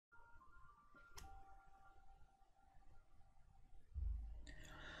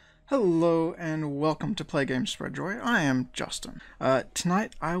Hello and welcome to Play Games Spread Joy. I am Justin.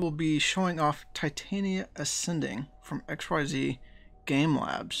 Tonight I will be showing off Titania Ascending from XYZ Game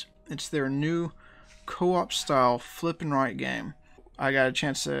Labs. It's their new co-op style flip and write game. I got a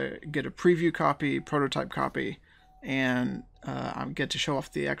chance to get a preview copy, prototype copy, and I get to show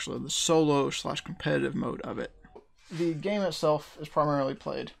off the solo/competitive mode of it. The game itself is primarily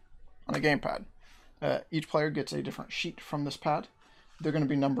played on a gamepad. Each player gets a different sheet from this pad. They're going to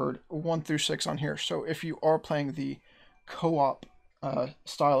be numbered 1 through 6 on here. So if you are playing the co-op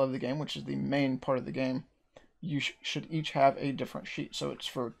style of the game, which is the main part of the game, you should each have a different sheet. So it's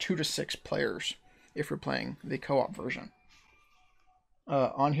for 2 to 6 players if you're playing the co-op version.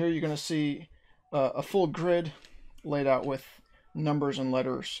 On here you're going to see a full grid laid out with numbers and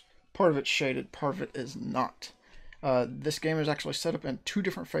letters. Part of it's shaded, part of it is not. This game is actually set up in 2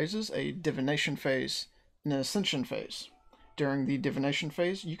 different phases, a divination phase and an ascension phase. During the divination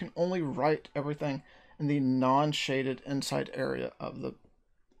phase, you can only write everything in the non-shaded inside area of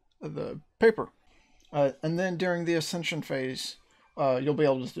the paper. And then during the ascension phase, you'll be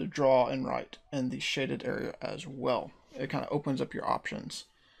able to draw and write in the shaded area as well. It kind of opens up your options.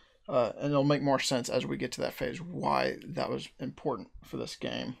 And it'll make more sense as we get to that phase why that was important for this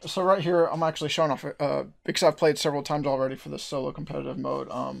game. So right here, I'm actually showing off, because I've played several times already for the solo competitive mode,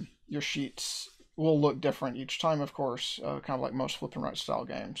 your sheets will look different each time, of course, kind of like most flip and write style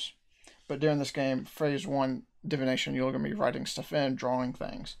games. But during this game, phase 1 divination, you're going to be writing stuff in, drawing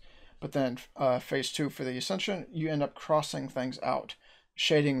things. But then phase 2 for the ascension, you end up crossing things out,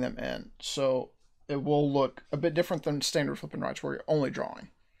 shading them in. So it will look a bit different than standard flip and writes where you're only drawing.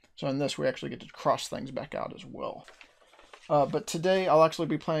 So in this, we actually get to cross things back out as well. But today, I'll actually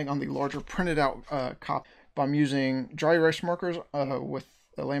be playing on the larger printed out copy. I'm using dry erase markers with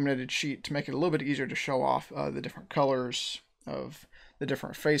a laminated sheet to make it a little bit easier to show off the different colors of the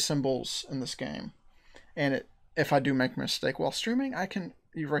different phase symbols in this game. And if I do make a mistake while streaming, I can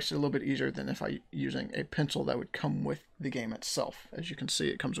erase it a little bit easier than if I using a pencil that would come with the game itself. As you can see,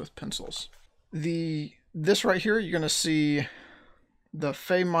 it comes with pencils. This right here, you're going to see the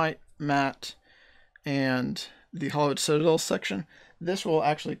Fey mat and the Hollowed Citadel section. This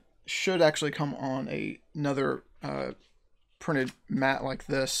should actually come on another printed mat like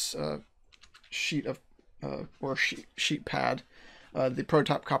this, sheet pad. The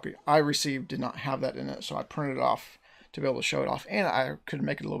prototype copy I received did not have that in it, so I printed it off to be able to show it off, and I could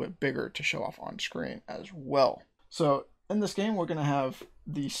make it a little bit bigger to show off on screen as well. So in this game, we're going to have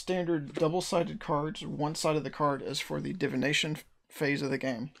the standard double-sided cards. One side of the card is for the divination phase of the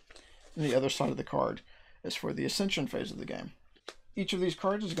game, and the other side of the card is for the ascension phase of the game. Each of these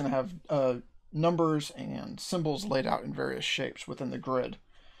cards is going to have numbers and symbols laid out in various shapes within the grid,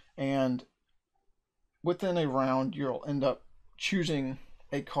 and within a round you'll end up choosing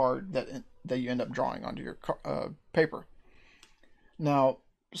a card that you end up drawing onto your paper. Now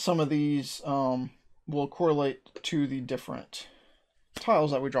some of these will correlate to the different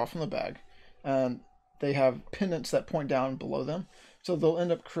tiles that we draw from the bag, and they have pendants that point down below them, so they'll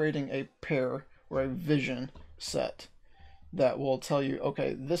end up creating a pair or a vision set that will tell you,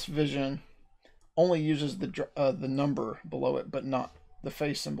 okay, this vision only uses the number below it, but not the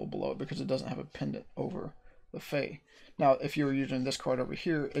Fey symbol below it, because it doesn't have a pendant over the Fey. Now, if you were using this card over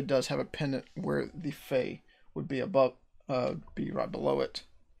here, it does have a pendant where the Fey would be be right below it.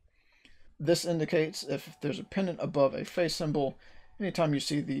 This indicates if there's a pendant above a Fey symbol, anytime you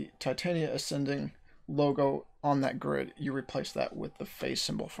see the Titania Ascending logo on that grid, you replace that with the Fey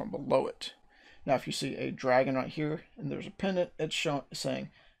symbol from below it. Now, if you see a dragon right here and there's a pendant, it's saying,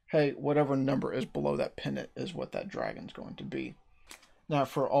 hey, whatever number is below that pendant is what that dragon's going to be. Now,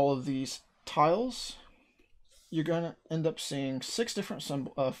 for all of these tiles, you're going to end up seeing 6 different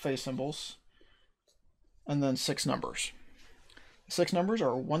phase symbols and then 6 numbers. The 6 numbers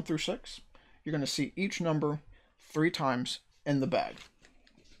are 1 through 6. You're going to see each number 3 times in the bag.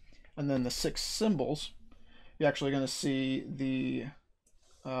 And then the 6 symbols, you're actually going to see the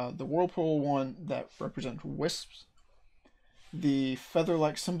whirlpool one that represents wisps. The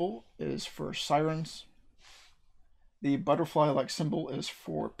feather-like symbol is for sirens. The butterfly-like symbol is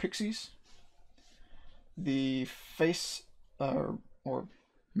for pixies. The face, or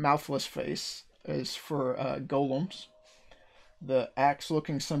mouthless face, is for golems. The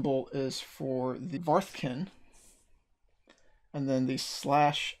axe-looking symbol is for the Varthkin. And then the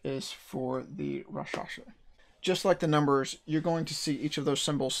slash is for the Rakshasa. Just like the numbers, you're going to see each of those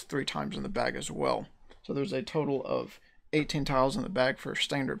symbols 3 times in the bag as well. So there's a total of 18 tiles in the bag for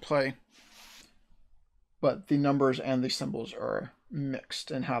standard play, but the numbers and the symbols are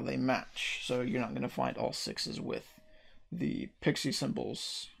mixed in how they match, so you're not going to find all 6s with the pixie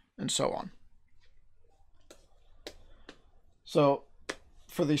symbols and so on. So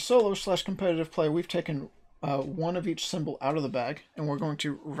for the solo/competitive play, we've taken one of each symbol out of the bag, and we're going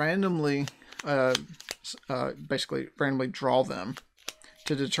to randomly, basically randomly draw them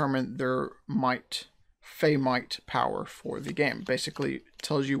to determine their Fey Might power for the game. Basically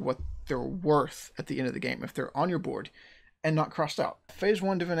tells you what they're worth at the end of the game if they're on your board and not crossed out. Phase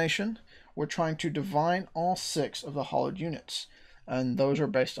 1 divination, we're trying to divine all 6 of the hollowed units, and those are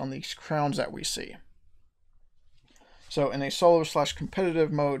based on these crowns that we see. So in a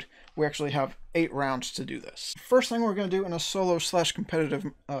solo/competitive mode, we actually have 8 rounds to do this. First thing we're going to do in a solo/competitive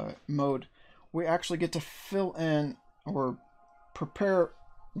mode, we actually get to fill in or prepare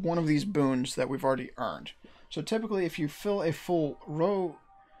one of these boons that we've already earned. So typically, if you fill a full row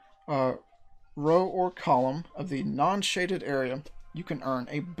or column of the non-shaded area, you can earn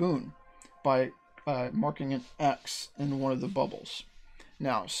a boon by marking an X in one of the bubbles.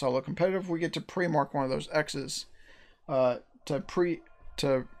 Now, solo competitive, we get to pre-mark one of those X's to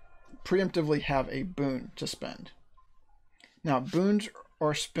preemptively have a boon to spend. Now, boons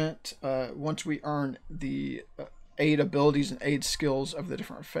are spent once we earn the aid abilities and aid skills of the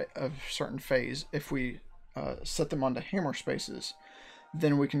different certain phase. If we set them onto hammer spaces,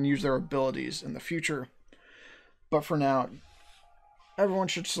 then we can use their abilities in the future. But for now, everyone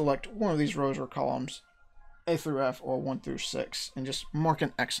should select one of these rows or columns, A through F or 1 through 6, and just mark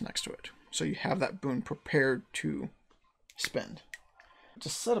an X next to it, so you have that boon prepared to spend. To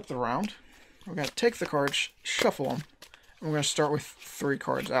set up the round, we're going to take the cards, shuffle them, and we're going to start with 3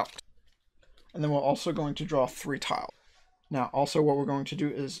 cards out. And then we're also going to draw 3 tiles. Now, also what we're going to do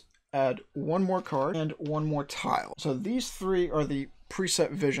is add 1 more card and 1 more tile. So these 3 are the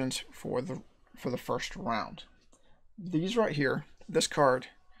preset visions for the first round. These right here, this card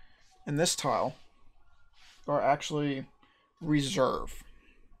and this tile, are actually reserve.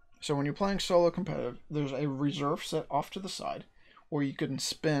 So when you're playing solo competitive, there's a reserve set off to the side where you can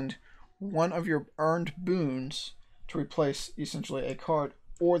spend one of your earned boons to replace essentially a card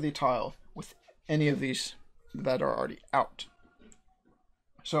or the tile with any of these that are already out.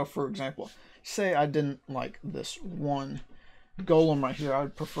 So for example, say I didn't like this one golem right here. I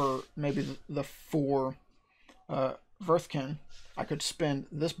would prefer maybe the 4 Verthkin. I could spend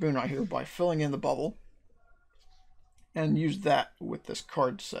this boon right here by filling in the bubble and use that with this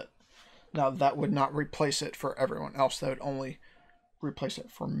card set. Now that would not replace it for everyone else. That would only replace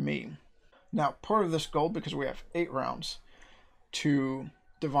it for me. Now part of this goal, because we have 8 rounds to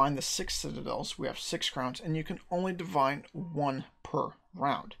divine the 6 citadels, we have 6 crowns, and you can only divine 1 per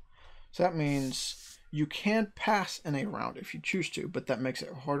round. So that means you can pass in a round if you choose to, but that makes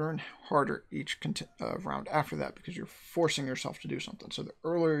it harder and harder each round after that, because you're forcing yourself to do something. So the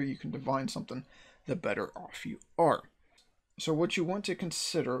earlier you can divine something, the better off you are. So what you want to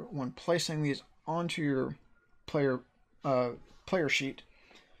consider when placing these onto your player sheet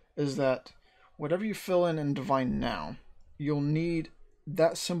is that whatever you fill in and divine now, you'll need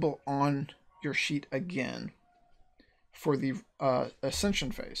that symbol on your sheet again for the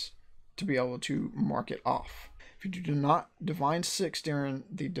ascension phase to be able to mark it off. If you do not divine 6 during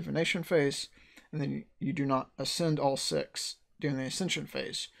the divination phase, and then you do not ascend all 6 during the ascension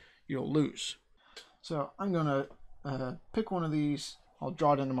phase, you'll lose. So I'm going to pick one of these, I'll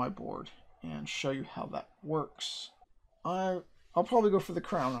draw it into my board, and show you how that works. I'll probably go for the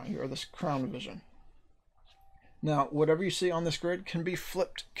crown right here, this crown vision. Now, whatever you see on this grid can be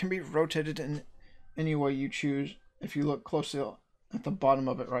flipped, can be rotated in any way you choose. If you look closely at the bottom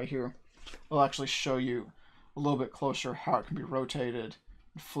of it right here, it'll actually show you a little bit closer how it can be rotated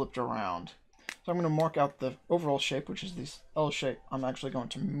and flipped around. So I'm going to mark out the overall shape, which is this L shape. I'm actually going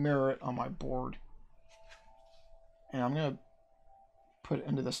to mirror it on my board. And I'm going to put it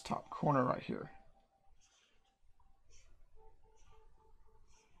into this top corner right here.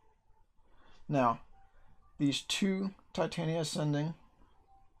 Now, these 2 Titania Ascending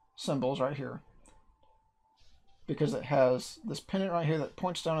symbols right here, because it has this pennant right here that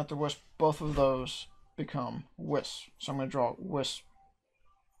points down at the wisp, both of those become wisps. So I'm going to draw wisp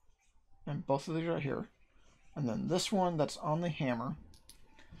and both of these right here. And then this one that's on the hammer,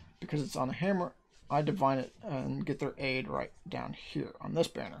 because it's on the hammer, I divine it and get their aid right down here on this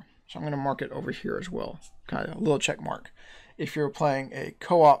banner. So I'm going to mark it over here as well, kind of a little check mark. If you're playing a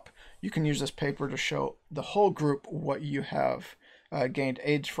co-op, you can use this paper to show the whole group what you have gained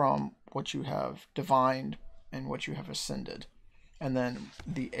aids from, what you have divined, and what you have ascended, and then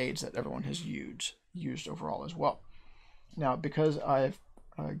the aids that everyone has used overall as well. Now, because I've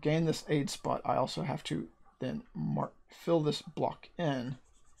gained this aid spot, I also have to then fill this block in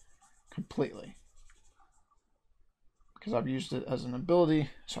completely, because I've used it as an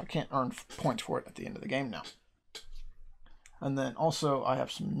ability, so I can't earn points for it at the end of the game now. And then also I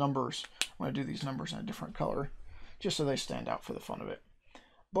have some numbers. I'm going to do these numbers in a different color, just so they stand out for the fun of it.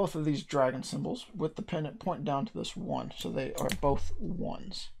 Both of these dragon symbols with the pennant point down to this 1, so they are both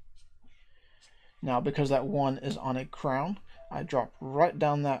 1s. Now, because that 1 is on a crown, I drop right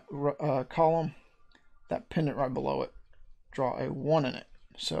down that column, that pennant right below it, draw a 1 in it.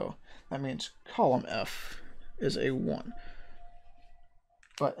 So that means column F is a 1.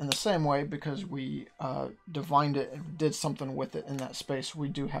 But in the same way, because we divined it and did something with it in that space, we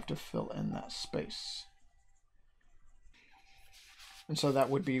do have to fill in that space. And so that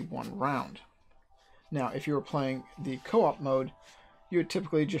would be 1 round. Now, if you were playing the co-op mode, you would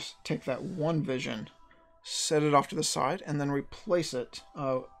typically just take that 1 vision, set it off to the side, and then replace it.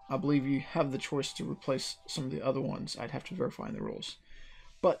 I believe you have the choice to replace some of the other ones. I'd have to verify in the rules.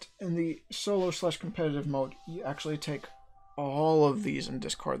 But in the solo/competitive mode, you actually take all of these and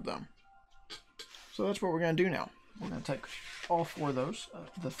discard them. So that's what we're going to do now. We're going to take all 4 of those,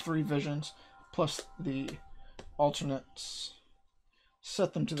 the 3 visions, plus the alternates,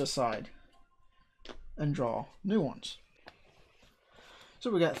 set them to the side, and draw new ones. So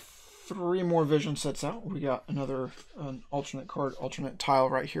we got 3 more vision sets out. We got an alternate card, alternate tile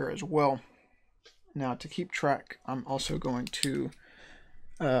right here as well. Now to keep track, I'm also going to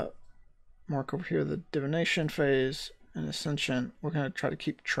mark over here the divination phase and ascension. We're going to try to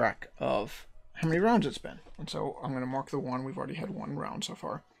keep track of how many rounds it's been. And so I'm going to mark the 1. We've already had 1 round so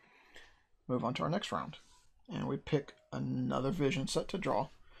far. Move on to our next round. And we pick another vision set to draw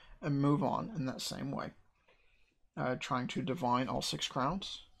and move on in that same way. Trying to divine all 6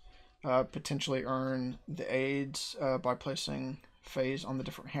 crowns. Potentially earn the aids by placing phase on the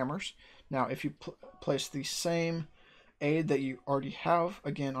different hammers. Now, if you place the same aid that you already have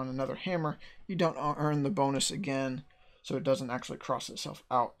again on another hammer, you don't earn the bonus again, so it doesn't actually cross itself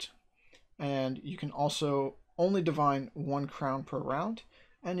out. And you can also only divine 1 crown per round,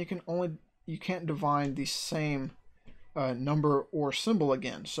 and you can't divine the same number or symbol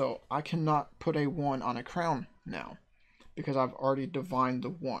again. So I cannot put a 1 on a crown now because I've already divined the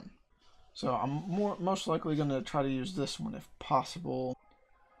 1. So I'm most likely going to try to use this one if possible.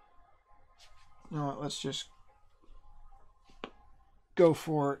 You know what, let's just go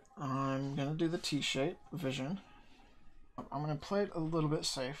for it. I'm going to do the T-shape vision. I'm going to play it a little bit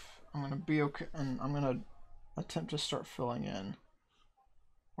safe. I'm going to be okay, and I'm going to attempt to start filling in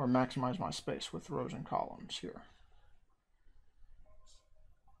or maximize my space with rows and columns here.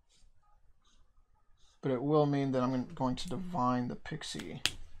 But it will mean that I'm going to divine the pixie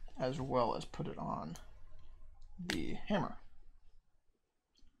as well as put it on the hammer.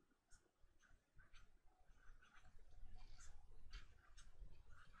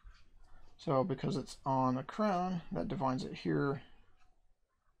 So because it's on a crown, that divines it here.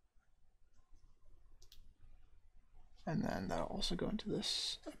 And then that'll also go into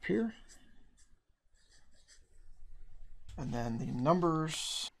this up here. And then the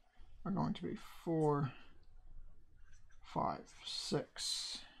numbers are going to be 4, 5,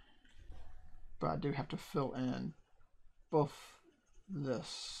 6. But I do have to fill in both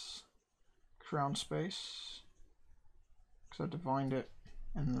this crown space, because I divined it,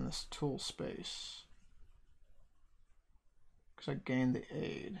 and then this tool space, because I gained the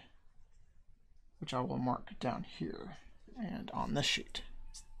aid, which I will mark down here and on this sheet.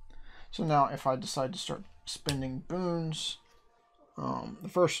 So now if I decide to start spending boons,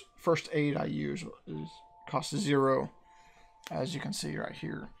 the first aid I use costs 0. As you can see right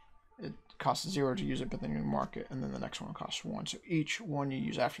here, it costs 0 to use it, but then you mark it, and then the next one costs 1. So each one you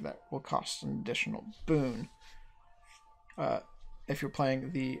use after that will cost an additional boon. If you're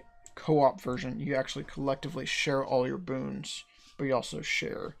playing the co-op version, you actually collectively share all your boons, but you also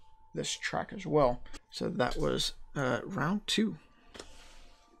share this track as well. So that was round 2.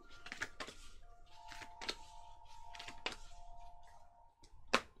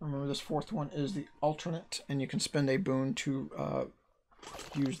 Remember, this 4th one is the alternate, and you can spend a boon to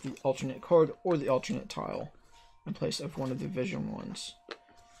use the alternate card or the alternate tile in place of one of the vision ones.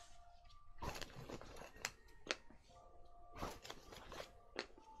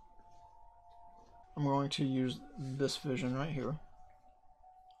 I'm going to use this vision right here.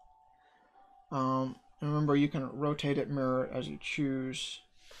 And remember, you can rotate it, mirror it as you choose.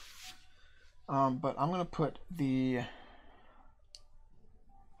 But I'm going to put the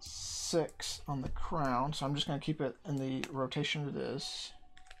 6 on the crown, so I'm just going to keep it in the rotation it is.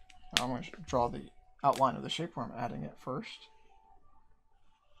 I'm going to draw the outline of the shape where I'm adding it first.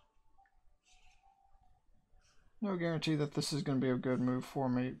 No guarantee that this is going to be a good move for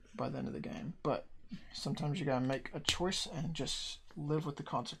me by the end of the game, but sometimes you gotta make a choice and just live with the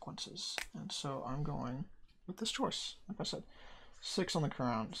consequences. And so I'm going with this choice. Like I said, 6 on the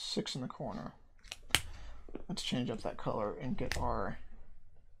crown, 6 in the corner. Let's change up that color and get our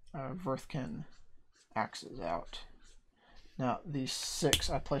Verthkin axes out. Now the 6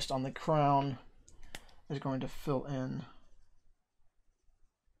 I placed on the crown is going to fill in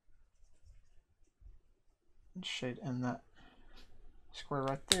and shade in that square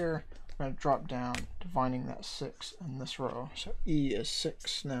right there. I'm going to drop down, dividing that 6 in this row. So E is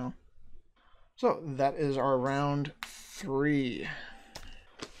 6 now. So that is our round 3.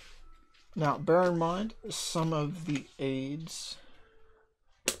 Now bear in mind some of the aids,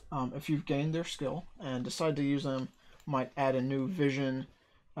 if you've gained their skill and decide to use them, might add a new vision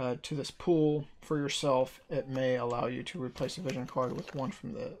to this pool for yourself. It may allow you to replace a vision card with one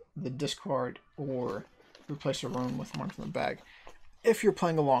from the discard, or replace a rune with one from the bag. If you're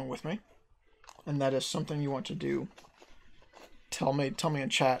playing along with me, and that is something you want to do, tell me in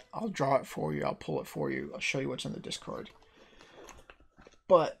chat. I'll draw it for you. I'll pull it for you. I'll show you what's in the discard.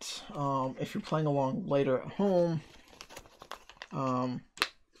 But if you're playing along later at home, don't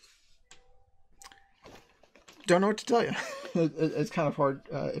know what to tell you. It's kind of hard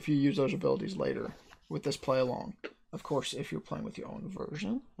if you use those abilities later with this play along. Of course, if you're playing with your own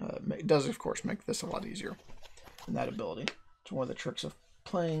version, it does of course make this a lot easier in that ability. It's one of the tricks of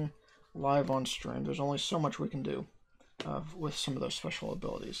playing live on stream. There's only so much we can do with some of those special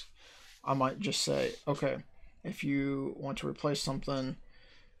abilities. I might just say, okay, if you want to replace something,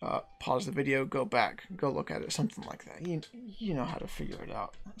 pause the video, go back, go look at it, something like that. You know how to figure it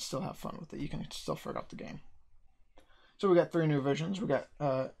out. Still have fun with it. You can still figure out the game. So we got 3 new visions. We got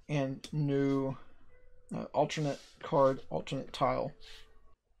and new alternate card, alternate tile.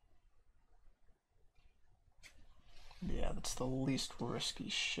 Yeah, that's the least risky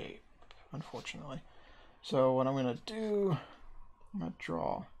shape, unfortunately. So what I'm going to do, I'm going to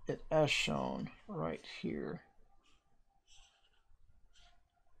draw it as shown right here.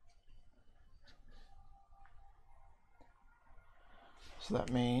 So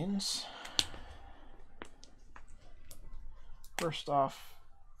that means, first off,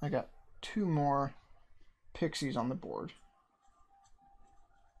 I got 2 more pixies on the board.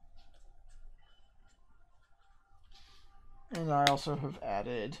 And I also have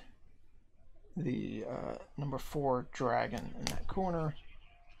added the number 4 dragon in that corner.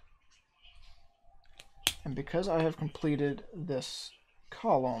 And because I have completed this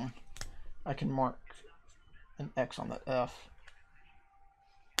column, I can mark an X on that F.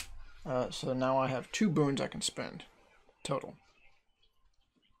 So now I have 2 boons I can spend total.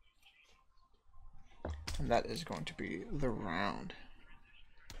 And that is going to be the round.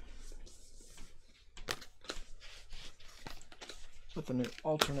 With the new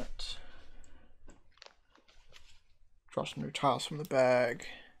alternate, draw some new tiles from the bag.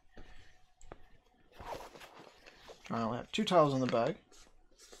 I only have 2 tiles in the bag.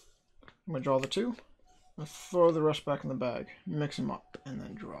 I'm going to draw the 2. I'll throw the rest back in the bag, mix them up, and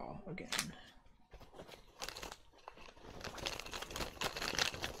then draw again.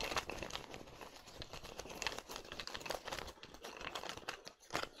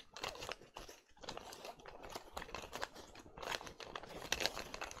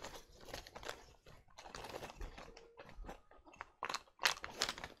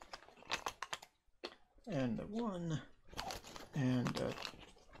 And the 1, and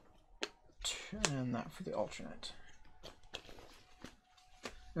 2, and that for the alternate.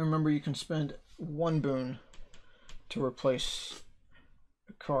 And remember, you can spend 1 boon to replace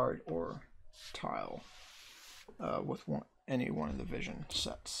a card or tile with any one of the vision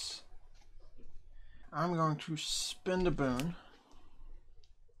sets. I'm going to spend a boon.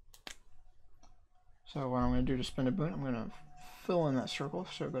 So what I'm going to do to spend a boon, I'm going to fill in that circle,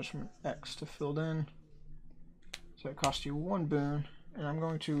 so it goes from an X to filled in. So it costs you 1 boon, and I'm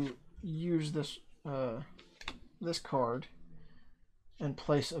going to use this this card in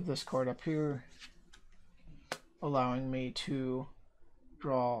place of this card up here, allowing me to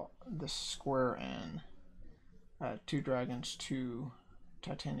draw this square in 2 dragons, 2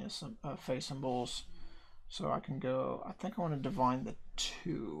 Titania face symbols. So I can go, I think I want to divine the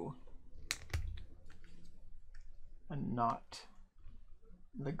 2 and not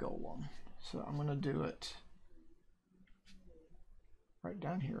the golem. So I'm going to do it right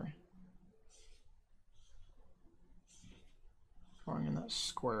down here, drawing in that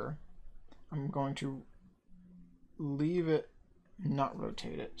square. I'm going to leave it, not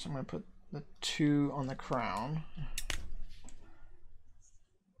rotate it. So I'm going to put the 2 on the crown,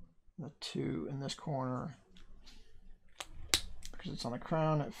 the 2 in this corner. Because it's on the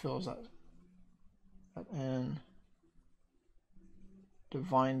crown, it fills that that in,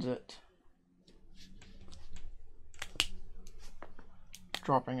 divines it,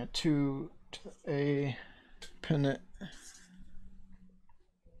 dropping a 2 to the A, pin it,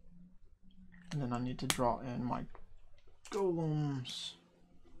 and then I need to draw in my golems,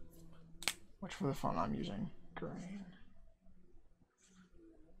 which for the font I'm using green.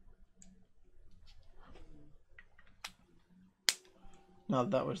 Now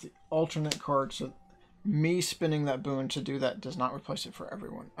that was the alternate card, so me spinning that boon to do that does not replace it for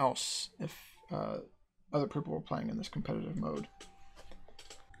everyone else if other people were playing in this competitive mode.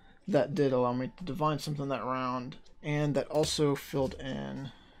 That did allow me to divine something that round, and that also filled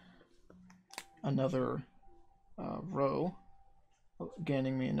in another row,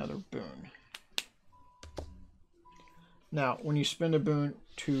 gaining me another boon. Now, when you spend a boon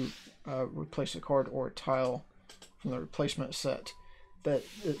to replace a card or a tile from the replacement set, that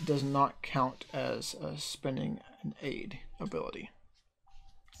it does not count as spending an aid ability.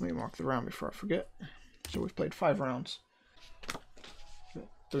 Let me mark the round before I forget. So we've played 5 rounds. Get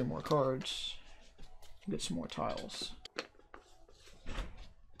 3 more cards. Get some more tiles.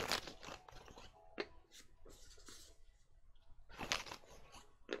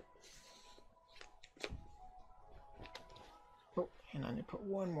 Oh, and I need to put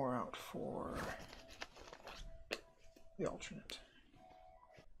 1 more out for the alternate.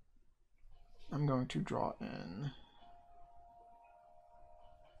 I'm going to draw in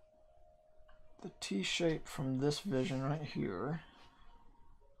the T shape from this vision right here,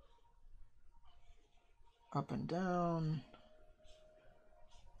 up and down.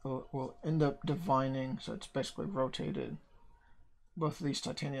 We'll end up divining, so it's basically rotated. Both of these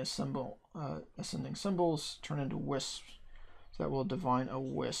Titania Ascending symbols turn into wisps, so that will divine a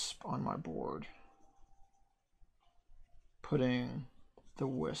wisp on my board, putting the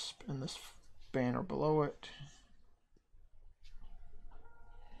wisp in this banner below it.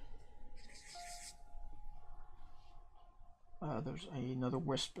 There's another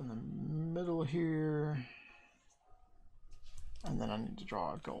wisp in the middle here. And then I need to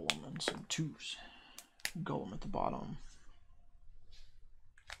draw a golem and some 2s. Golem at the bottom.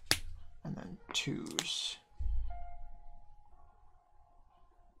 And then 2s.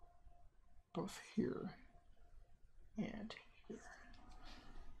 Both here and here.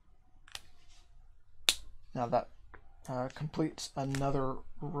 Now that completes another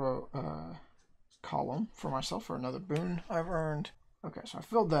row column for myself, for another boon I've earned. Okay, so I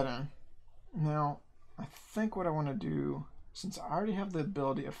filled that in. Now, I think what I want to do, since I already have the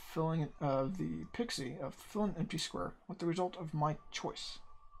ability of filling the pixie, of filling an empty square with the result of my choice,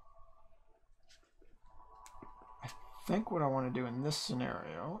 I think what I want to do in this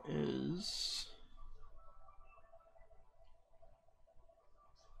scenario is,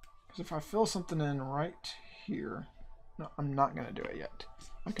 because if I fill something in right here, no, I'm not going to do it yet.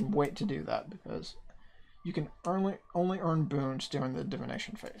 I can wait to do that because you can only earn boons during the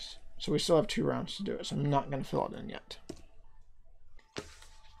divination phase. So we still have 2 rounds to do it, so I'm not going to fill it in yet.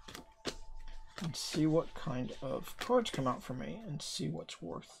 And see what kind of cards come out for me and see what's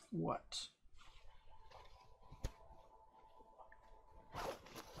worth what.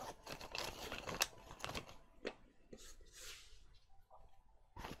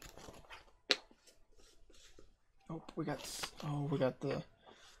 Oh, we got the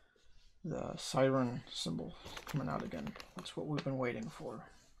siren symbol coming out again. That's what we've been waiting for,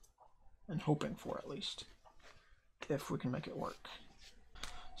 and hoping for at least, if we can make it work.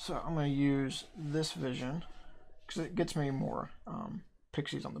 So I'm going to use this vision, because it gets me more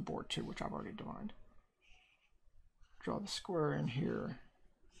pixies on the board too, which I've already divined. Draw the square in here.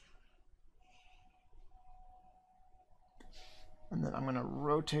 And then I'm going to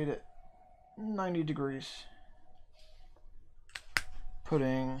rotate it 90 degrees,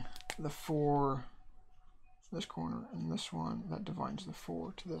 putting the 4 this corner and this one, that divines the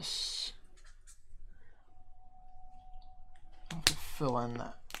 4 to this. I'll have to fill in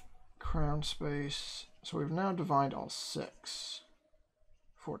that crown space. So we've now divined all 6,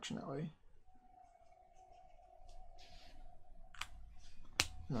 fortunately.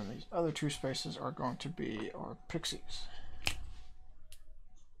 And then these other 2 spaces are going to be our pixies.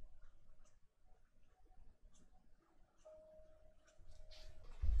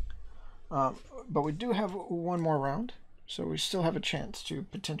 But we do have 1 more round, so we still have a chance to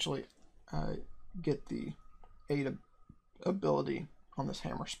potentially get the 8 ability on this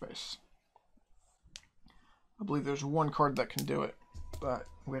hammer space. I believe there's 1 card that can do it, but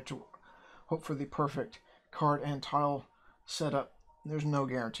we have to hope for the perfect card and tile setup. There's no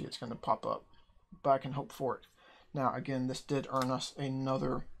guarantee it's going to pop up, but I can hope for it. Now, again, this did earn us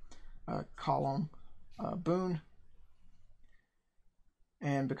another column boon.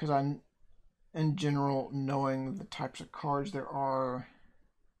 And because I'm, in general, knowing the types of cards there are,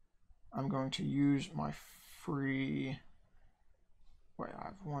 I'm going to use my free... Wait, I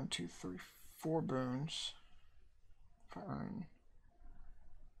have 1, 2, 3, 4 boons. If I earn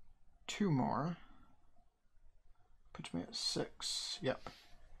 2 more, puts me at 6. Yep.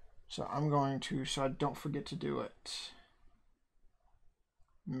 So I'm going to, so I don't forget to do it,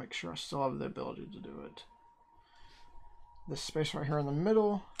 make sure I still have the ability to do it. This space right here in the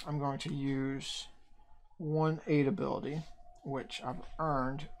middle, I'm going to use 1 aid ability, which I've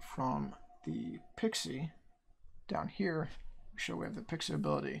earned from the Pixie. Down here, show we have the Pixie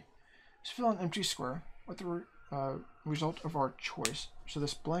ability. Just fill an empty square with the result of our choice. So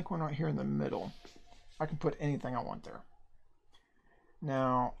this blank one right here in the middle, I can put anything I want there.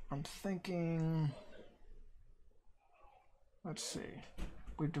 Now, I'm thinking, let's see.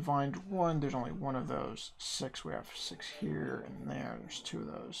 We've divined 1, there's only 1 of those. 6, we have 6 here and there. There's 2 of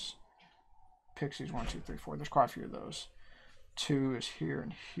those. Pixies, 1, 2, 3, 4. There's quite a few of those. 2 is here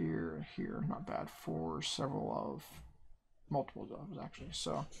and here and here. Not bad. 4, several of, multiple of those actually.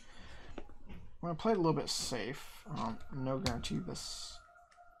 So I'm going to play it a little bit safe. No guarantee this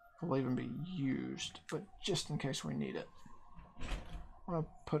will even be used, but just in case we need it. I'm going to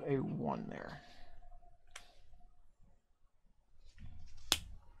put a 1 there.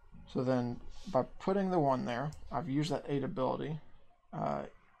 So then, by putting the 1 there, I've used that 8 ability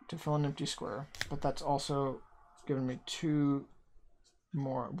to fill an empty square, but that's also given me 2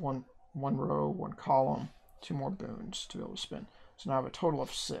 more, one row, 1 column, 2 more boons to be able to spin. So now I have a total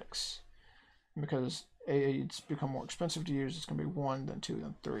of 6. And because aids become more expensive to use, it's going to be 1, then 2,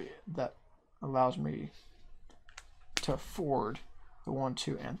 then 3. That allows me to afford the 1,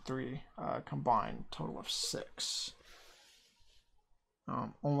 2, and 3 combined total of 6.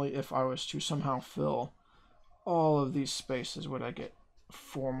 Only if I was to somehow fill all of these spaces would I get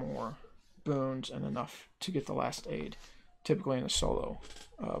 4 more boons and enough to get the last aid. Typically in a solo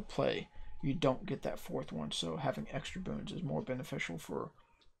play, you don't get that 4th one, so having extra boons is more beneficial for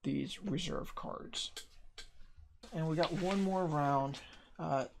these reserve cards. And we got 1 more round.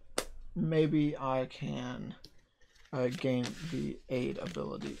 Maybe I can gain the aid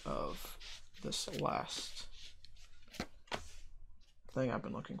ability of this last thing I've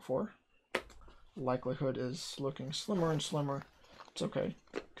been looking for. Likelihood is looking slimmer and slimmer. It's okay,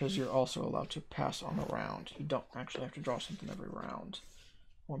 because you're also allowed to pass on a round. You don't actually have to draw something every round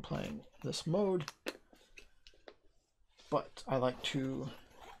when playing this mode. But I like to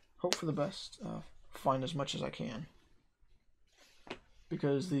hope for the best, find as much as I can.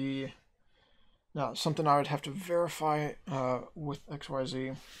 Because now something I would have to verify with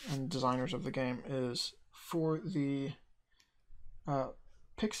XYZ and designers of the game is for the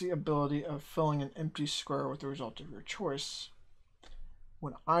Pixie ability of filling an empty square with the result of your choice.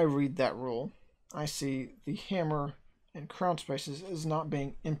 When I read that rule, I see the hammer and crown spaces as not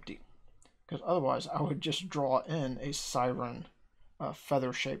being empty, because otherwise I would just draw in a siren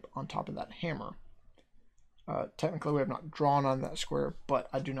feather shape on top of that hammer. Technically we have not drawn on that square, but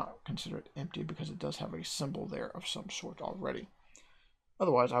I do not consider it empty because it does have a symbol there of some sort already.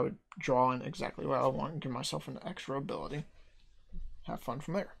 Otherwise I would draw in exactly what I want and give myself an extra ability. Have fun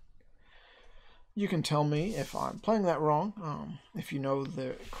from there. You can tell me if I'm playing that wrong, if you know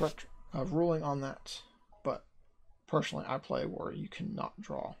the correct ruling on that, but personally I play where you cannot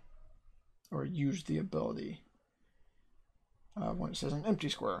draw or use the ability when it says an empty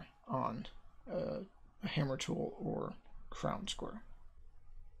square on a hammer tool or crown square,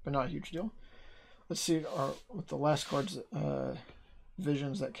 but not a huge deal. Let's see with the last cards,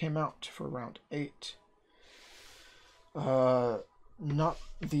 visions that came out for round 8. Not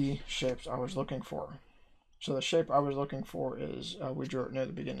the shapes I was looking for. So the shape I was looking for is, we drew it near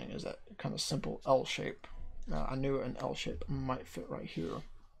the beginning, is that kind of simple L shape. I knew an L shape might fit right here.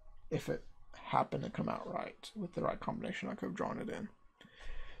 If it happened to come out right, with the right combination, I could have drawn it in.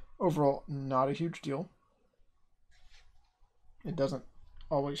 Overall, not a huge deal. It doesn't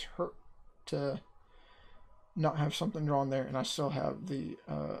always hurt to not have something drawn there, and I still have the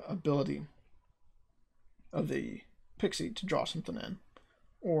ability of the Pixie to draw something in,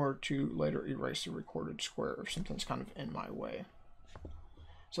 or to later erase a recorded square if something's kind of in my way.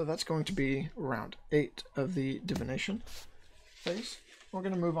 So that's going to be round 8 of the divination phase. We're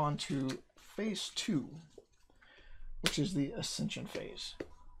going to move on to phase 2, which is the ascension phase.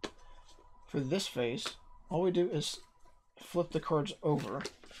 For this phase, all we do is flip the cards over.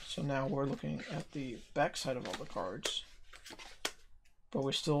 So now we're looking at the back side of all the cards, but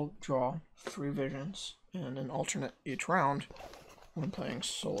we still draw 3 visions and an alternate each round when playing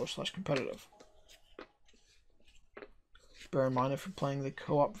solo/competitive. bear in mind if you're playing the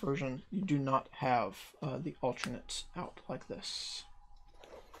co-op version, you do not have the alternates out like this.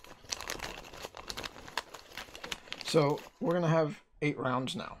 So we're going to have 8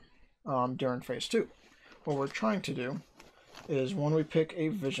 rounds now during phase 2. What we're trying to do is when we pick a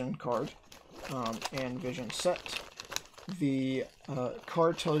vision card and vision set, the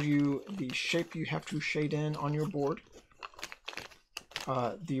card tells you the shape you have to shade in on your board.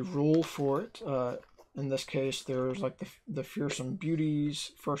 The rule for it, in this case, there's like the fearsome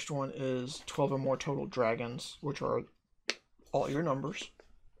beauties. First one is 12 or more total dragons, which are all your numbers.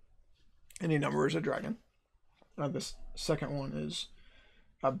 Any number is a dragon. This second one is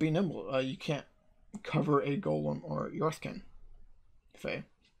be nimble. You can't cover a golem or Yorthkin. Fae.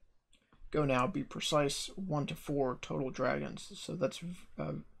 Go now, be precise, 1 to 4 total dragons. So that's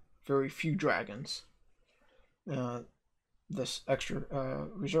very few dragons. This extra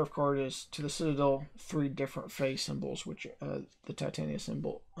reserve card is to the Citadel, 3 different Fae symbols, which the Titania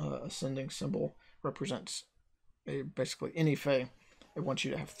Ascending symbol represents basically any Fae. It wants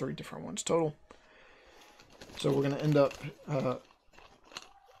you to have 3 different ones total. So we're going to end up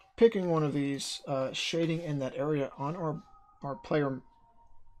picking one of these, shading in that area on our player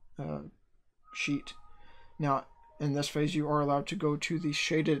sheet. Now, in this phase, you are allowed to go to the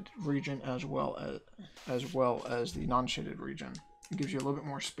shaded region as well as the non-shaded region. It gives you a little bit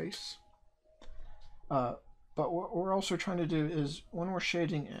more space. But what we're also trying to do is when we're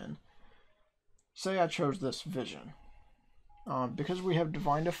shading in, say I chose this vision. Because we have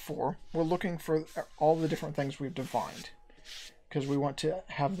divined a 4, we're looking for all the different things we've divined because we want to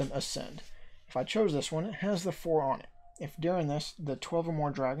have them ascend. If I chose this one, it has the 4 on it. If during this, the 12 or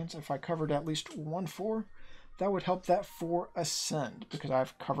more dragons, if I covered at least 1 4, that would help that 4 ascend because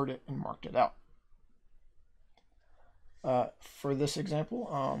I've covered it and marked it out. For this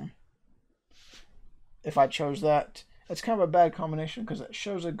example, if I chose that, it's kind of a bad combination because it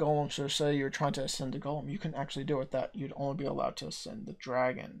shows a golem. So say you're trying to ascend a golem, you can actually do it with that. You'd only be allowed to ascend the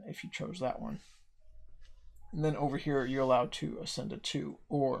dragon if you chose that one. And then over here, you're allowed to ascend a 2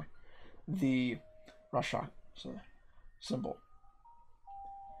 or the Rashak symbol.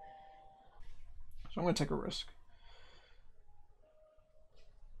 So I'm going to take a risk.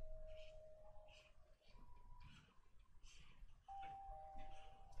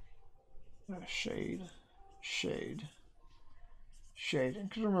 Shade, shade, shade. And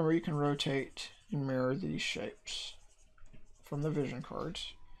because remember, you can rotate and mirror these shapes from the vision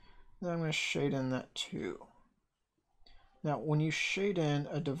cards. Then I'm going to shade in that 2. Now, when you shade in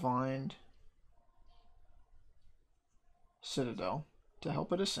a divined Citadel to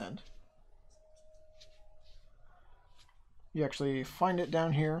help it ascend, you actually find it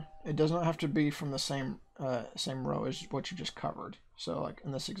down here. It does not have to be from the same row as what you just covered. So like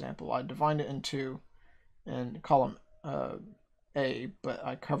in this example, I divined it in 2 in column A, but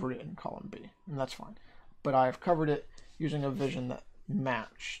I covered it in column B, and that's fine. But I've covered it using a vision that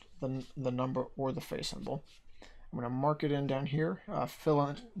matched the number or the face symbol. I'm going to mark it in down here, fill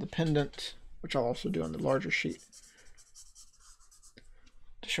in the pendant, which I'll also do on the larger sheet,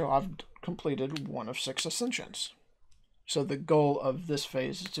 to show I've completed 1 of 6 ascensions. So the goal of this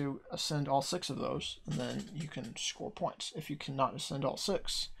phase is to ascend all 6 of those, and then you can score points. If you cannot ascend all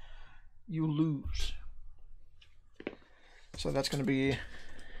 6, you lose. So that's going to be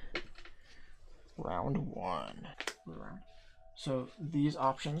round 1. So these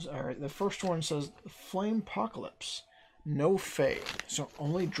options are, the first one says Flame Apocalypse, no Fae. So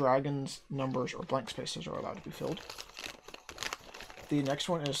only dragons, numbers, or blank spaces are allowed to be filled. The next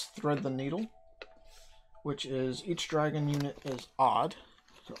one is Thread the Needle, which is each dragon unit is odd,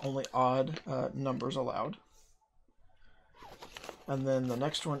 so only odd numbers allowed. And then the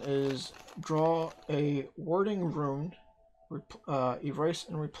next one is Draw a Wording Rune, erase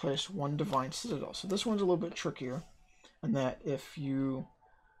and replace 1 Divine Citadel. So this one's a little bit trickier, in that if you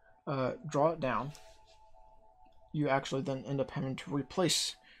draw it down, you actually then end up having to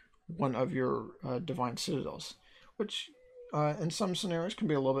replace one of your Divine Citadels, which in some scenarios can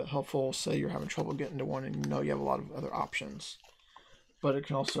be a little bit helpful. Say you're having trouble getting to one and you know you have a lot of other options, but it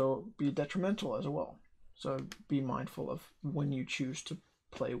can also be detrimental as well. So be mindful of when you choose to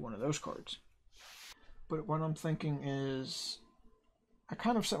play one of those cards. But what I'm thinking is, I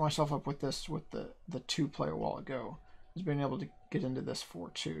kind of set myself up with this with the 2-player a while ago, is being able to get into this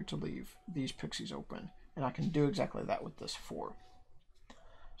 4-2 to leave these pixies open, and I can do exactly that with this 4.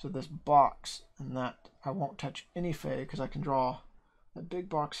 So this box, and that I won't touch any Fae because I can draw that big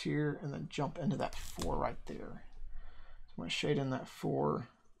box here and then jump into that 4 right there. So I'm going to shade in that 4,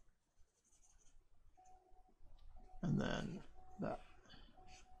 and then that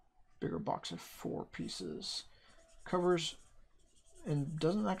bigger box of 4 pieces. covers and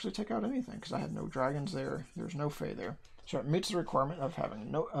doesn't actually take out anything because I had no dragons there. There's no Fae there. So it meets the requirement of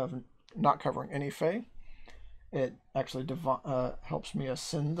having not covering any Fae. It actually helps me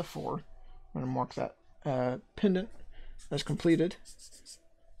ascend the 4. I'm going to mark that pendant as completed.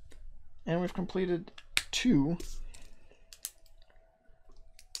 And we've completed 2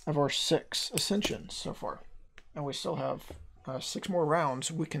 of our 6 ascensions so far. And we still have 6 more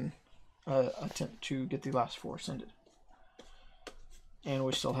rounds we can attempt to get the last 4 ascended. And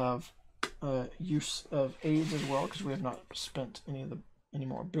we still have use of aids as well because we have not spent any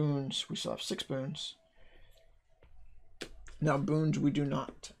more boons. We still have 6 boons. Now boons we do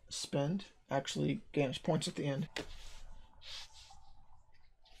not spend actually gain us points at the end.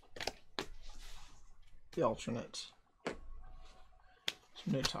 The alternate.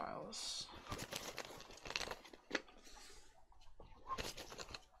 Some new tiles.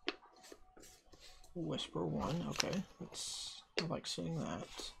 Whisper 1, okay. I like seeing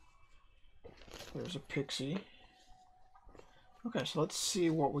that. There's a pixie. Okay, so let's see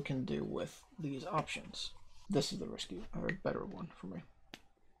what we can do with these options. This is the risky, or better one for me.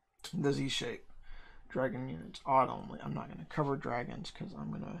 The Z shape. Dragon units, odd only. I'm not going to cover dragons because I'm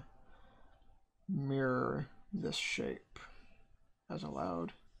going to mirror this shape as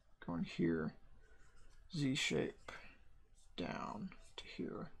allowed. Going here. Z shape down to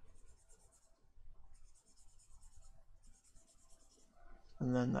here.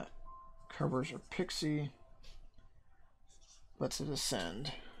 And then that covers our pixie. Lets it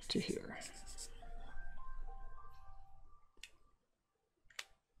ascend to here.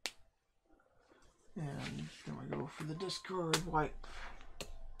 And then we go for the discard wipe.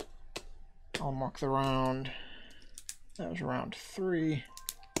 I'll mark the round. That was round 3.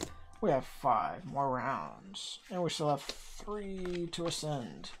 We have 5 more rounds. And we still have 3 to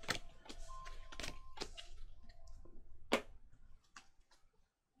ascend.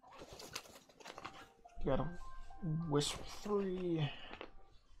 Got a Wisp 3,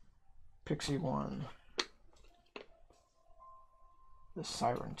 Pixie 1, the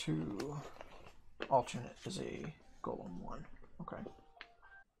Siren 2, alternate is a Golem 1. Okay.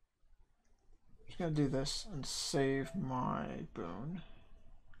 Just gonna do this and save my boon.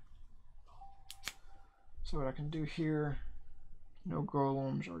 So what I can do here, no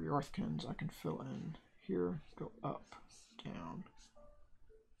golems or Yorkins, I can fill in here, go up, down.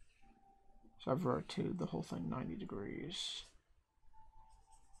 So I've rotated the whole thing 90 degrees.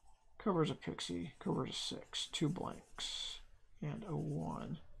 Covers a pixie, covers a 6, 2 blanks, and a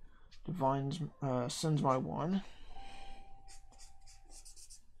 1. Divines sends my 1.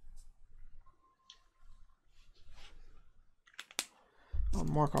 I'll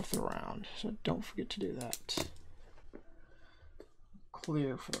mark off the round, so don't forget to do that.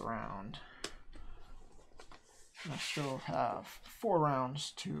 Clear for the round. I still have 4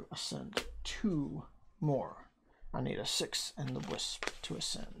 rounds to ascend 2 more. I need a 6 and the Wisp to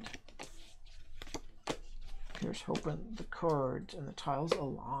ascend. Here's hoping the cards and the tiles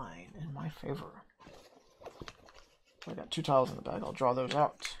align in my favor. I got 2 tiles in the bag. I'll draw those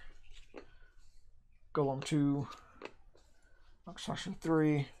out. Golem 2. Oxygen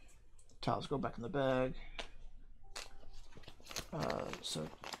 3. Tiles go back in the bag. So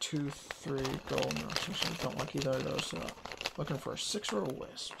 2, 3, Golem, Oxygen. Don't like either of those. So looking for a 6 or a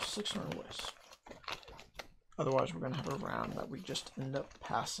Wisp. 6 or a Wisp. Otherwise, we're going to have a round that we just end up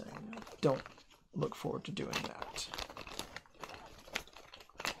passing. Don't look forward to doing that.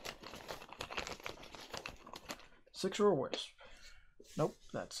 Six or a Wisp. Nope,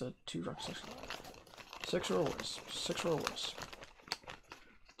 that's a 2 rock 6. 6 or a Wisp. 6 or a Wisp.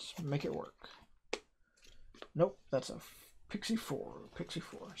 Let's make it work. Nope, that's a Pixie 4. Pixie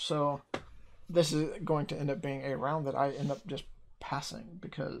 4. So this is going to end up being a round that I end up just passing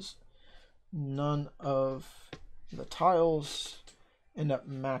because none of the tiles end up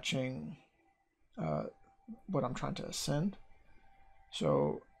matching what I'm trying to ascend.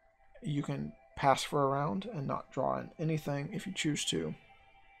 So you can pass for a round and not draw in anything if you choose to.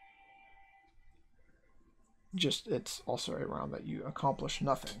 Just it's also a round that you accomplish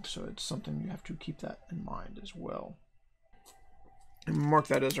nothing, so it's something you have to keep that in mind as well. And mark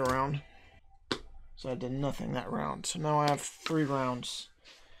that as a round. So I did nothing that round. So now I have 3 rounds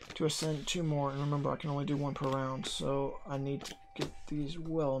to ascend 2 more, and remember I can only do 1 per round, so I need to get these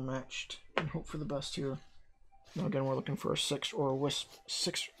well matched and hope for the best here. Now again, we're looking for a 6 or a Wisp.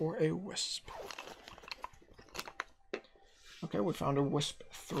 6 or a Wisp. Okay, we found a Wisp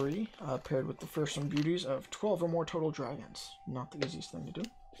 3 paired with the fearsome beauties of 12 or more total dragons. Not the easiest thing to do.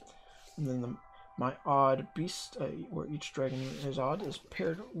 And then my odd beast, where each dragon unit is odd, is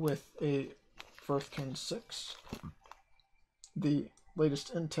paired with a Firthkin 6. The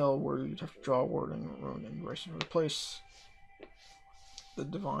latest intel where you'd have to draw a word and ruin and erase and replace. The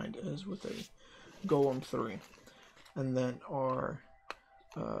Divined is with a Golem 3. And then our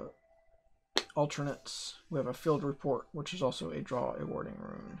alternates, we have a Field Report, which is also a draw a wording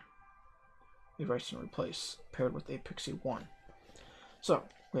rune, erase and replace, paired with a Pixie 1. So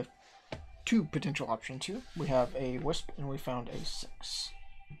we have two potential options here. We have a Wisp and we found a 6.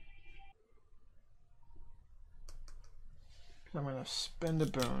 I'm going to spend a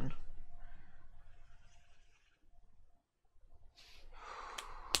boon.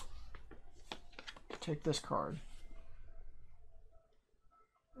 Take this card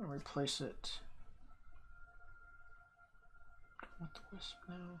and replace it with the Wisp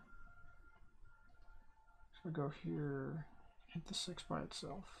now. So we go here, hit the 6 by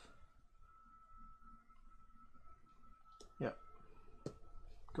itself. Yep.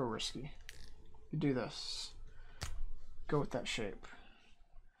 Go risky. You do this. Go with that shape.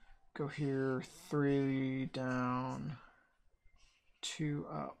 Go here, 3 down, 2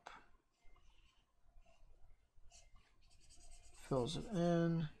 up. Fills it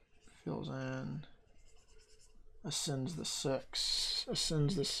in, fills in, ascends the 6,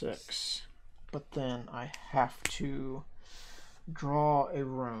 ascends the 6. But then I have to draw a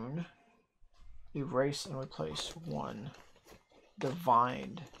rune, erase and replace 1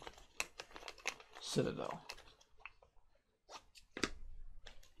 Divined Citadel.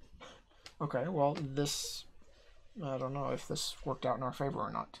 Okay, well, this, I don't know if this worked out in our favor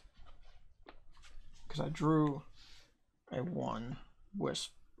or not. Because I drew a 1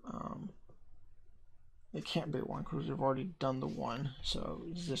 Wisp. It can't be a 1 because we've already done the 1. So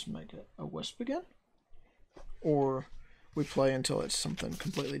does this make it a Wisp again? Or we play until it's something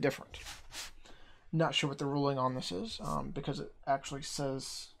completely different. Not sure what the ruling on this is because it actually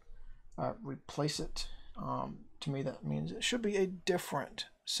says replace it. To me that means it should be a different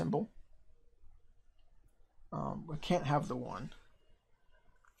symbol. We can't have the 1.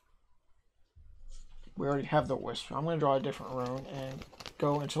 We already have the Wisp. I'm going to draw a different rune and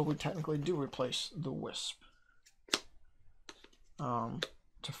go until we technically do replace the Wisp. To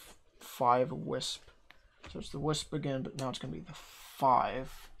 5 Wisp. So it's the Wisp again, but now it's going to be the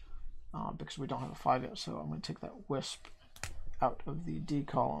 5 because we don't have a 5 yet. So I'm going to take that Wisp out of the D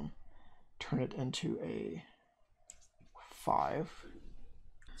column, turn it into a 5.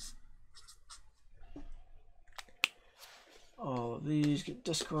 All of these get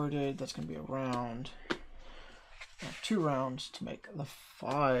discarded. That's going to be a round. I have 2 rounds to make the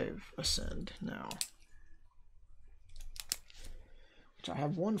 5 ascend now. Which I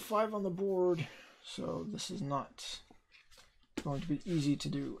have 1 5 on the board, so this is not going to be easy to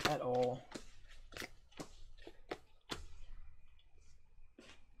do at all.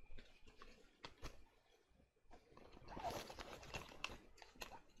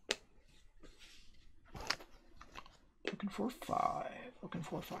 Looking for 5. Looking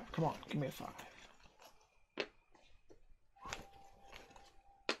for 5. Come on, give me a 5.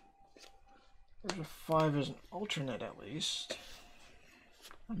 There's a 5 as an alternate at least.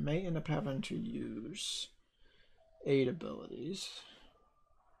 I may end up having to use 8 abilities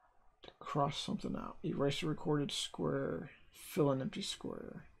to cross something out. Erase a recorded square, fill an empty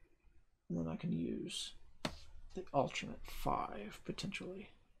square. And then I can use the alternate 5 potentially.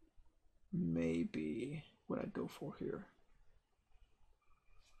 Maybe what I'd go for here.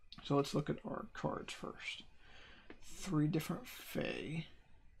 So let's look at our cards first. 3 different Fae.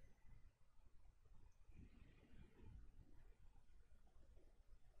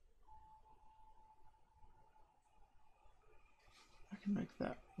 I can make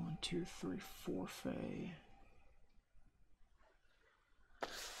that 1, 2, 3, 4 Fae.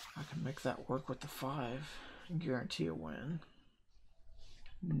 I can make that work with the 5 and guarantee a win.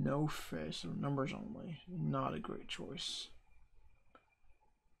 No Fae, so numbers only. Not a great choice.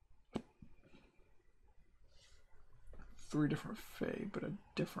 3 different Fae, but a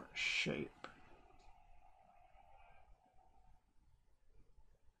different shape.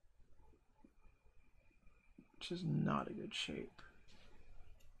 Which is not a good shape.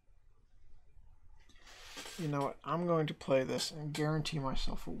 You know what? I'm going to play this and guarantee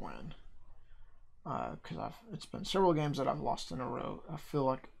myself a win. Because it's been several games that I've lost in a row. I feel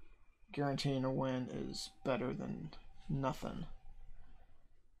like guaranteeing a win is better than nothing.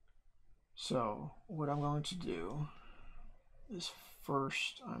 So what I'm going to do is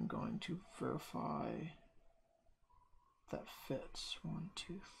first I'm going to verify that fits. 1,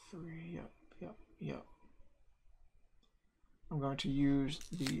 2, 3. Yep. I'm going to use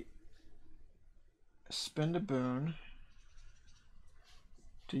the spend a boon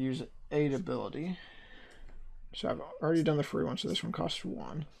to use an aid ability. So I've already done the free one, so this one costs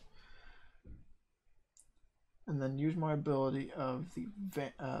 1. And then use my ability of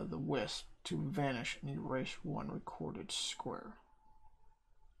the wisp to vanish and erase 1 recorded square.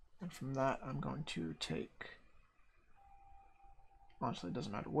 And from that, I'm going to take, honestly, it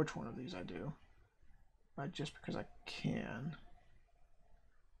doesn't matter which one of these I do, just because I can.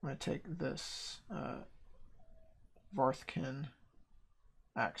 I'm going to take this Varthkin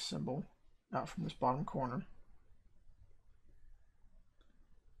axe symbol out from this bottom corner.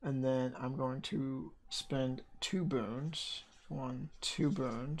 And then I'm going to spend 2 boons, 2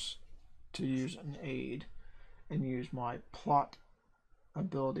 boons, to use an aid, and use my plot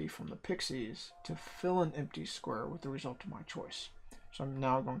ability from the pixies to fill an empty square with the result of my choice. So I'm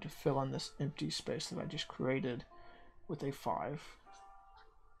now going to fill in this empty space that I just created with a 5.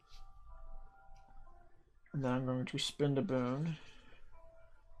 And then I'm going to spend a boon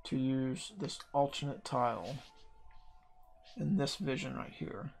to use this alternate tile in this vision right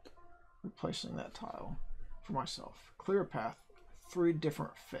here, replacing that tile for myself. Clear a path, 3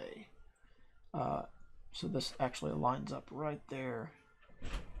 different Fae. So this actually lines up right there,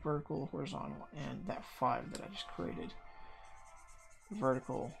 vertical, horizontal, and that 5 that I just created. The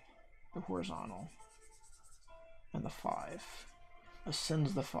vertical, the horizontal, and the 5.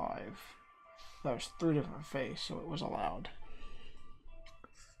 Ascends the 5. That was 3 different Fae, so it was allowed.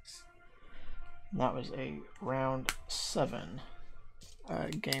 And that was a round 7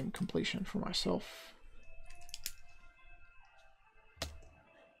 game completion for myself.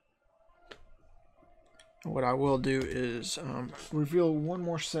 And what I will do is reveal one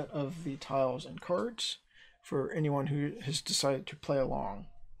more set of the tiles and cards for anyone who has decided to play along.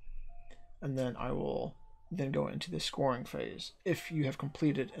 And then I will then go into the scoring phase if you have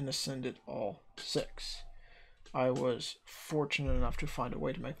completed and ascended all 6. I was fortunate enough to find a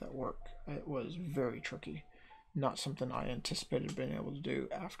way to make that work. It was very tricky. Not something I anticipated being able to do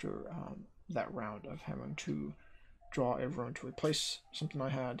after that round of having to draw a rune to replace something I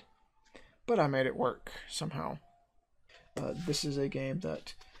had. But I made it work somehow. This is a game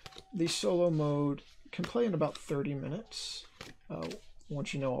that the solo mode can play in about 30 minutes.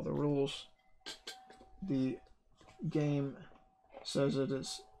 Once you know all the rules. The game says it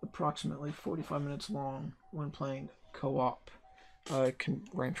is approximately 45 minutes long when playing co-op. It can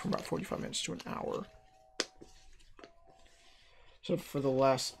range from about 45 minutes to an hour. So for the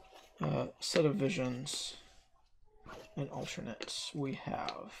last set of visions and alternates, we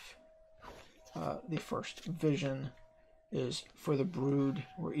have the first vision is for the brood,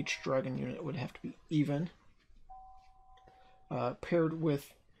 where each dragon unit would have to be even, paired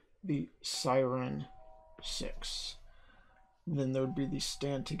with the Siren 6. Then there would be the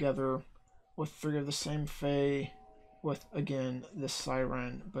stand together with 3 of the same Fae, with again the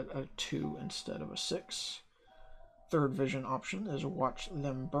Siren, but a 2 instead of a 6. Third vision option is watch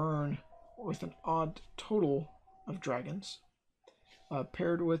them burn, with an odd total of dragons,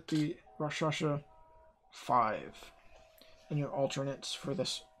 paired with the Rakshasa 5. And your alternates for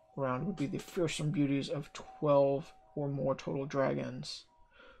this round would be the fearsome beauties of 12 or more total dragons,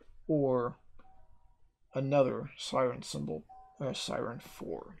 or another Siren symbol, Siren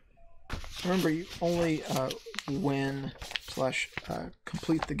 4. Remember, you only win /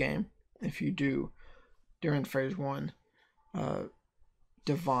 complete the game if you do, during phase 1,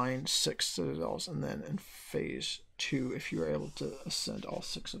 divine 6 citadels, and then in phase 2 if you are able to ascend all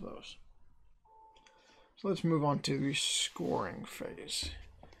 6 of those. So let's move on to the scoring phase.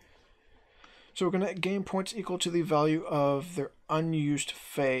 So we're going to gain points equal to the value of their unused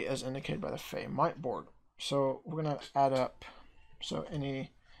Fae as indicated by the Fae Might board. So we're going to add up. So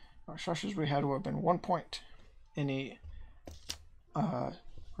any Rakshasas we had would have been 1 point. Any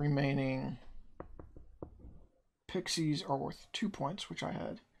remaining pixies are worth 2 points, which I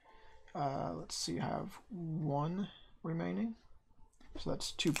had. Let's see, I have 1 remaining. So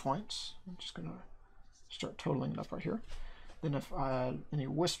that's 2 points. I'm just going to start totaling it up right here. Then if I had any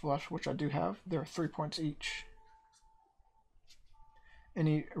wisp left, which I do have, there are 3 points each.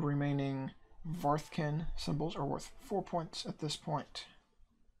 Any remaining Varthkin symbols are worth 4 points at this point.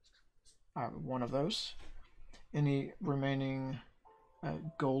 I have 1 of those. Any remaining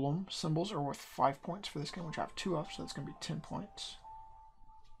golem symbols are worth 5 points for this game, which I have 2 of, so that's going to be 10 points.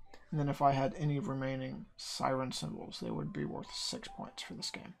 And then if I had any remaining siren symbols, they would be worth 6 points for this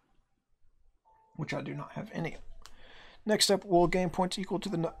game, which I do not have any. Next up, we'll gain points equal to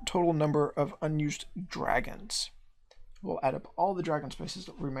the total number of unused dragons. We'll add up all the dragon spaces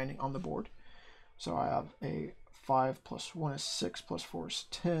remaining on the board. So I have a 5 plus 1 is 6, plus 4 is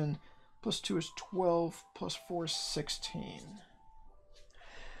 10, plus 2 is 12, plus 4 is 16.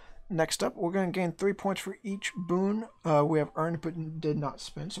 Next up, we're going to gain 3 points for each boon we have earned but did not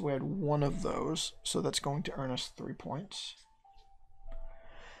spend. So we had one of those, so that's going to earn us 3 points.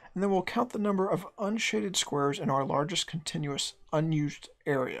 And then we'll count the number of unshaded squares in our largest continuous unused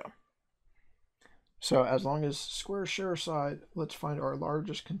area. So as long as squares share a side, let's find our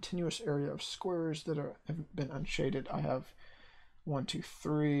largest continuous area of squares that have been unshaded. I have 1, 2,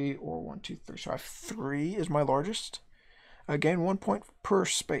 3, or 1, 2, 3. So I have 3 is my largest. I gain 1 point per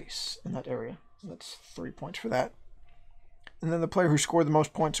space in that area. That's 3 points for that. And then the player who scored the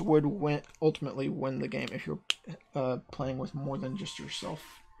most points would ultimately win the game if you're playing with more than just yourself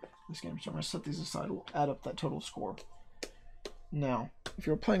in this game. So I'm going to set these aside. We'll add up that total score. Now, if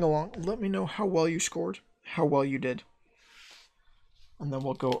you're playing along, let me know how well you scored, how well you did. And then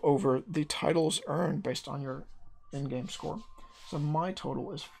we'll go over the titles earned based on your in-game score. So my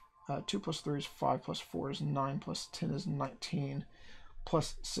total is 2 plus 3 is 5 plus 4 is 9 plus 10 is 19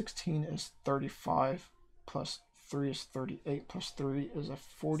 plus 16 is 35 plus 3 is 38 plus 3 is a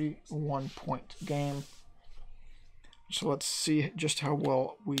 41-point game. So let's see just how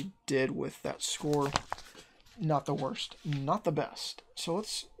well we did with that score. Not the worst, not the best. So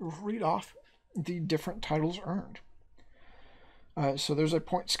let's read off the different titles earned. So there's a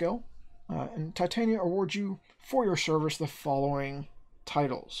point scale, and Titania awards you for your service the following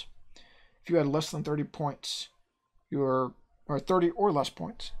titles. If you had less than 30 points, or 30 or less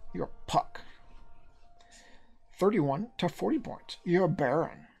points, you're Puck. 31 to 40 points, you're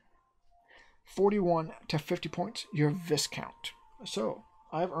Baron. 41 to 50 points, you're Viscount. So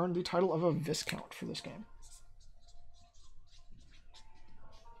I've earned the title of a Viscount for this game.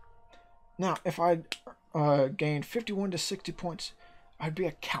 Now, if I'd gained 51 to 60 points, I'd be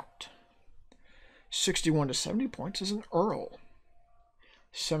a Count. 61 to 70 points is an Earl.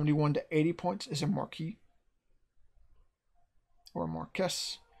 71 to 80 points is a Marquis. Or a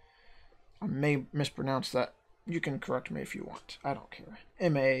Marquess. I may mispronounce that. You can correct me if you want. I don't care.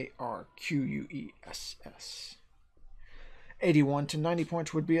 Marquess. 81 to 90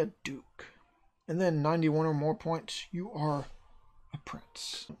 points would be a Duke. And then 91 or more points, you are a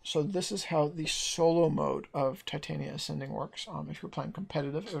Prince. So this is how the solo mode of Titania Ascending works. If you're playing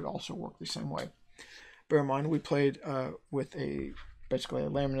competitive, it would also work the same way. Bear in mind, we played with basically a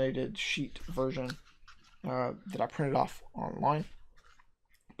laminated sheet version that I printed off online.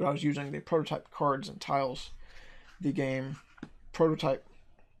 But I was using the prototype cards and tiles, the game prototype,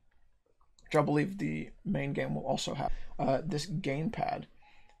 which I believe the main game will also have. This gamepad,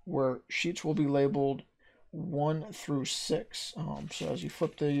 where sheets will be labeled 1 through 6. So as you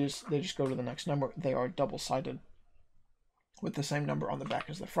flip these, they just go to the next number. They are double-sided with the same number on the back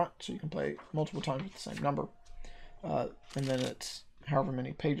as the front, so you can play multiple times with the same number. And then it's however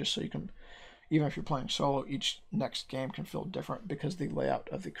many pages, so you can, even if you're playing solo, each next game can feel different because the layout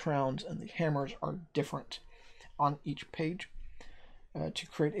of the crowns and the hammers are different on each page to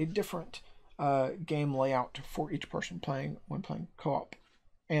create a different game layout for each person playing when playing co-op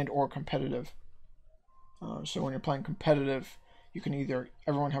and or competitive. So when you're playing competitive, you can either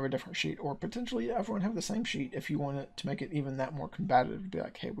everyone have a different sheet or potentially everyone have the same sheet if you want it to make it even that more combative. Be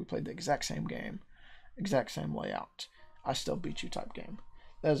like, hey, we played the exact same game, exact same layout. I still beat you type game.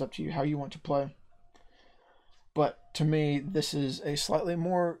 That is up to you how you want to play. But to me, this is a slightly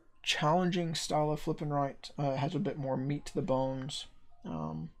more challenging style of flip and right. It has a bit more meat to the bones.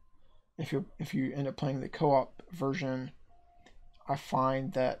 If you end up playing the co-op version, I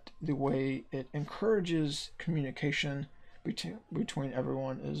find that the way it encourages communication between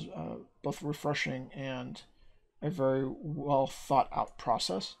everyone is both refreshing and a very well thought out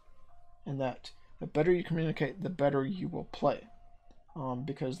process, and that the better you communicate, the better you will play,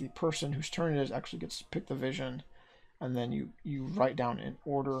 because the person whose turn it is actually gets to pick the vision, and then you write down in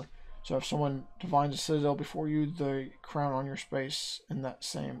order. So if someone divines a citadel before you, the crown on your space in that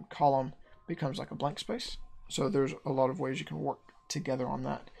same column becomes like a blank space. So there's a lot of ways you can work together on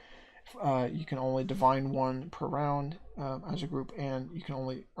that. You can only divine 1 per round as a group, and you can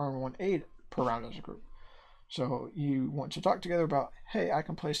only earn 1 aid per round as a group. So you want to talk together about, hey, I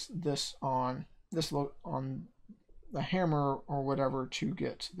can place this on on the hammer or whatever to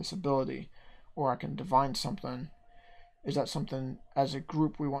get this ability, or I can divine something. Is that something as a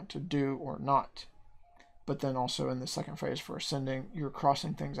group we want to do or not? But then also in the second phase for ascending, you're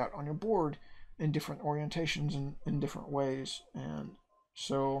crossing things out on your board in different orientations and in different ways, and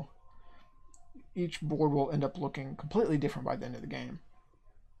so each board will end up looking completely different by the end of the game,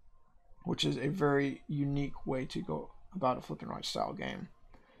 which is a very unique way to go about a flip and right style game.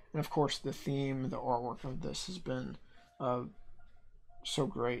 And of course, the theme, the artwork of this has been so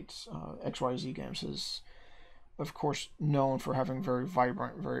great. XYZ Games has of course, known for having very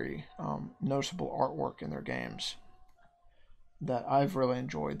vibrant, very noticeable artwork in their games that I've really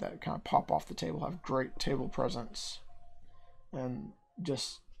enjoyed, that kind of pop off the table, have great table presence, and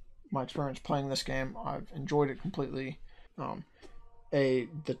just my experience playing this game, I've enjoyed it completely.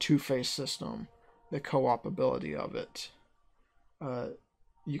 The two-phase system, the co-op ability of it.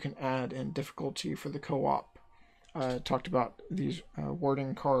 You can add in difficulty for the co-op. Talked about these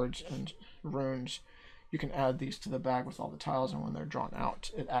wording cards and runes. You can add these to the bag with all the tiles, and when they're drawn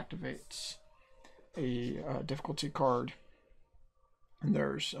out, it activates a difficulty card. And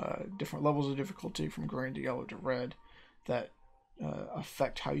there's different levels of difficulty from green to yellow to red that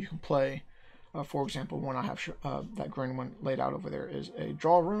affect how you can play. For example, one I have that green one laid out over there is a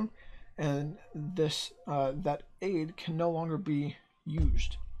draw rune, and this that aid can no longer be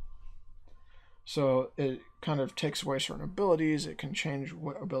used. So it kind of takes away certain abilities. It can change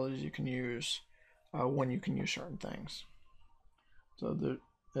what abilities you can use when you can use certain things. So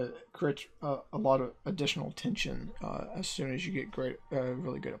it creates a lot of additional tension as soon as you get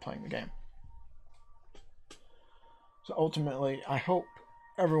really good at playing the game. So ultimately, I hope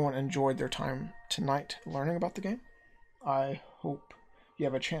everyone enjoyed their time tonight learning about the game. I hope you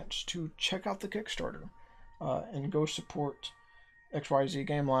have a chance to check out the Kickstarter and go support XYZ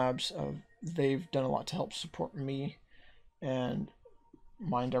Game Labs. They've done a lot to help support me and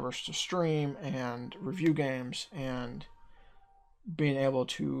my endeavors to stream and review games, and being able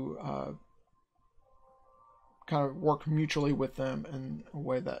to kind of work mutually with them in a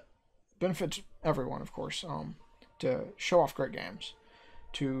way that benefits everyone, of course, to show off great games,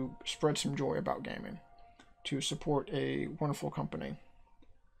 to spread some joy about gaming, to support a wonderful company.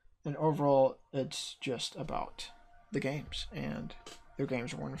 And overall, it's just about the games, and their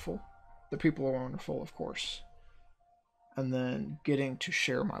games are wonderful. The people are wonderful, of course. And then getting to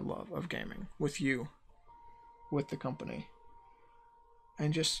share my love of gaming with you, with the company.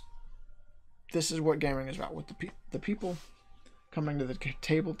 And just, this is what gaming is about, with the people coming to the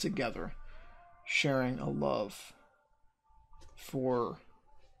table together, sharing a love for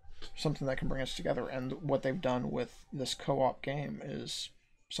something that can bring us together. And what they've done with this co-op game is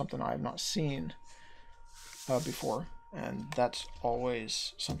something I have not seen before, and that's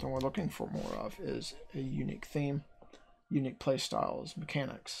always something we're looking for more of, is a unique theme, unique play styles,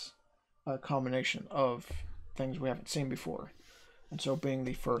 mechanics, a combination of things we haven't seen before. And so being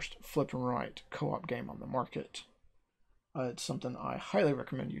the first flip and write co-op game on the market, it's something I highly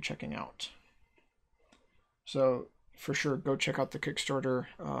recommend you checking out. So for sure, go check out the Kickstarter.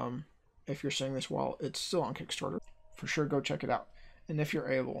 If you're seeing this while it's still on Kickstarter, for sure go check it out. And if you're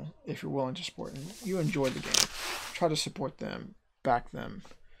able, if you're willing to support and you enjoy the game, try to support them, back them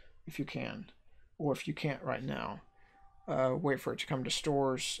if you can. Or if you can't right now, wait for it to come to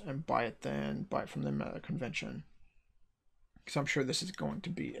stores and buy it then, buy it from them at a convention. Because I'm sure this is going to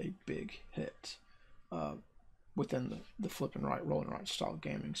be a big hit within the flip and write, roll and write style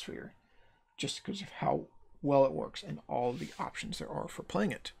gaming sphere, just because of how well it works and all the options there are for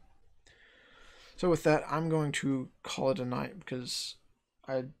playing it. So with that, I'm going to call it a night, because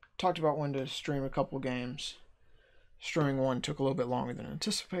I talked about when to stream a couple games. Streaming one took a little bit longer than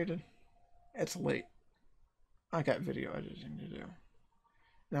anticipated. It's late. I got video editing to do.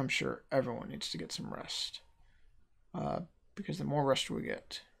 And I'm sure everyone needs to get some rest. Because the more rest we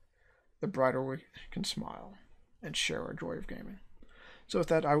get, the brighter we can smile and share our joy of gaming. So with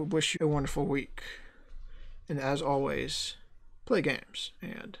that, I wish you a wonderful week. And as always, play games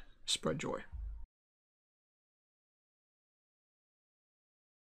and spread joy.